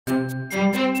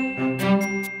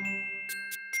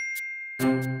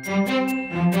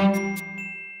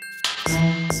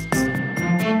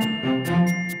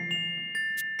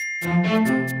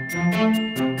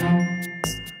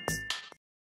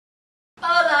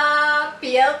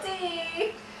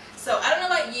BLT. So I don't know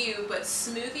about you, but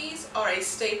smoothies are a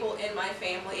staple in my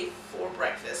family for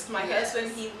breakfast. My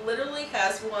husband, he literally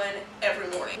has one every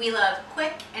morning. We love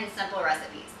quick and simple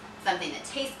recipes. Something that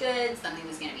tastes good, something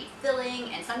that's going to be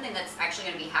filling, and something that's actually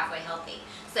going to be halfway healthy.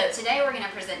 So today we're going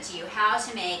to present to you how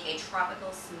to make a tropical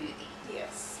smoothie.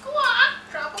 Yes. Squawk!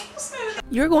 Tropical smoothie.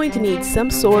 You're going to need some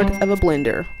sort of a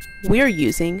blender. We're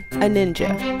using a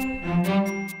Ninja.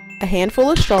 A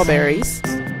handful of strawberries.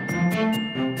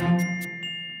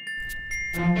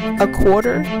 A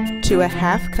quarter to a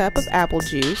half cup of apple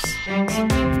juice. 1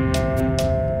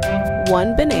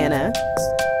 banana.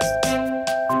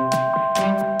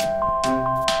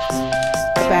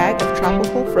 A bag of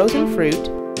tropical frozen fruit.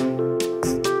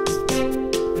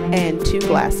 And 2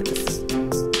 glasses.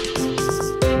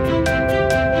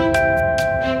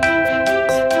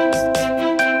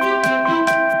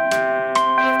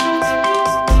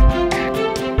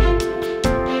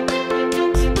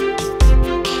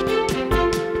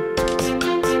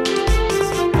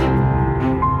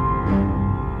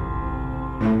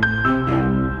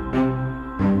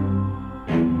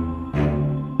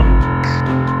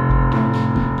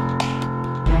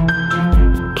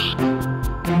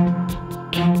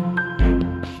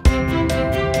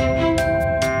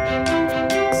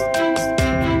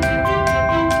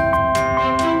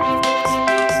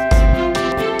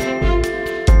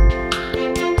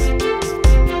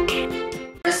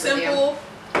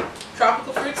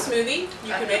 Tropical fruit smoothie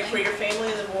you can make for your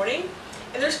family in the morning,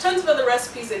 and there's tons of other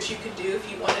recipes that you could do if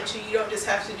you wanted to. You don't just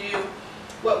have to do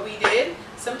what we did.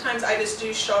 Sometimes I just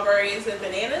do strawberries and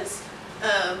bananas,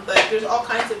 but there's all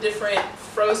kinds of different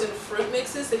frozen fruit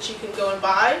mixes that you can go and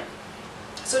buy.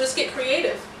 So just get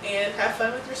creative and have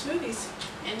fun with your smoothies.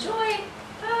 Enjoy!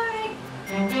 Bye!